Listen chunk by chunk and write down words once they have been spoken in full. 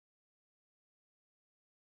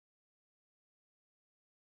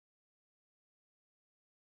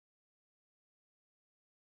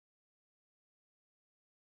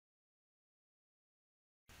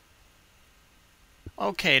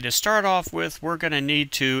Okay, to start off with, we're going to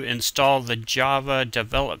need to install the Java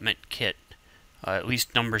Development Kit, at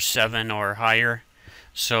least number 7 or higher.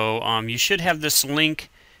 So you should have this link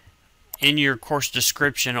in your course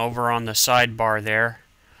description over on the sidebar there,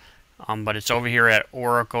 but it's over here at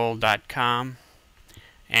oracle.com,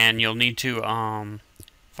 and you'll need to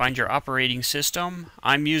find your operating system.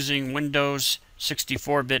 I'm using Windows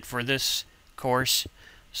 64-bit for this course,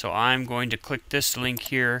 so I'm going to click this link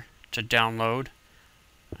here to download.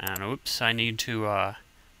 And oops, I need to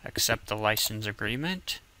accept the license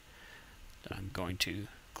agreement. I'm going to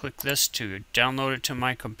click this to download it to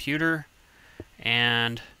my computer,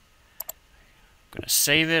 and I'm going to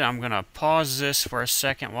save it. I'm going to pause this for a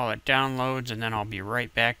second while it downloads, and then I'll be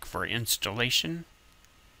right back for installation.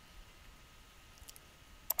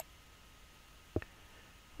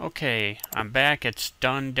 Okay, I'm back. It's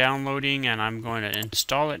done downloading, and I'm going to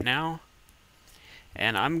install it now.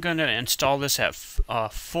 And I'm going to install this at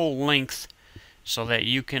full length so that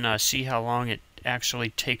you can see how long it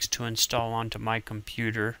actually takes to install onto my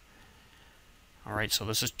computer. Alright, so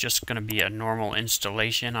this is just going to be a normal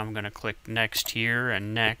installation. I'm going to click next here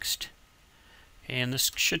and next. And this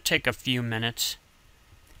should take a few minutes.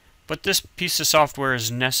 But this piece of software is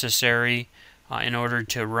necessary in order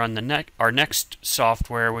to run our next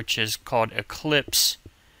software, which is called Eclipse.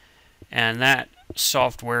 And that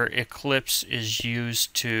software, Eclipse, is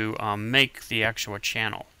used to make the actual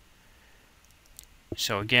channel.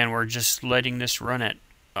 So again, we're just letting this run at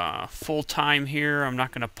full time here. I'm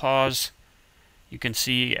not going to pause. You can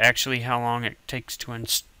see actually how long it takes to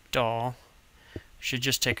install. Should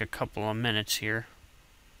just take a couple of minutes here.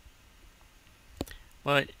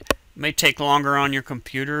 But it may take longer on your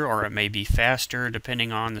computer, or it may be faster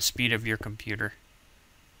depending on the speed of your computer.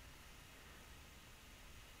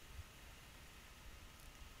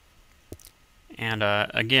 And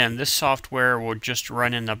again, this software will just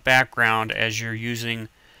run in the background as you're using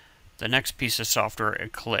the next piece of software,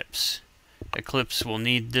 Eclipse. Eclipse will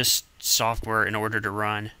need this software in order to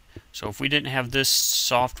run. So if we didn't have this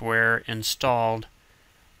software installed,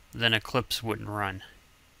 then Eclipse wouldn't run.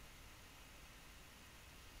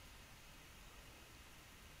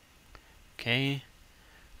 Okay,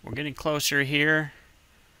 we're getting closer here.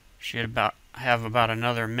 Should have about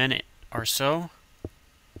another minute or so.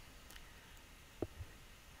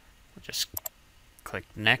 Just click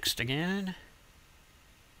next again.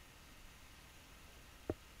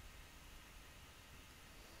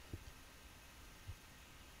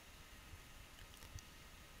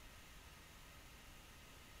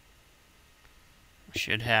 We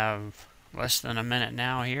should have less than a minute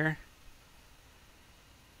now here.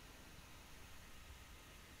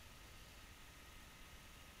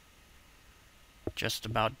 Just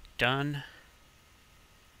about done.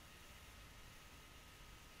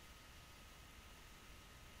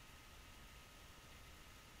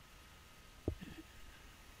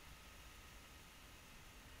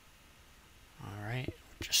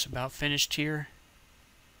 Just about finished here.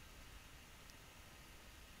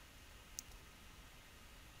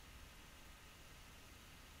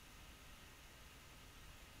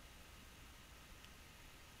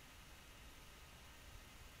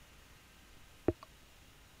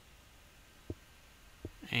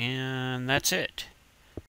 And that's it.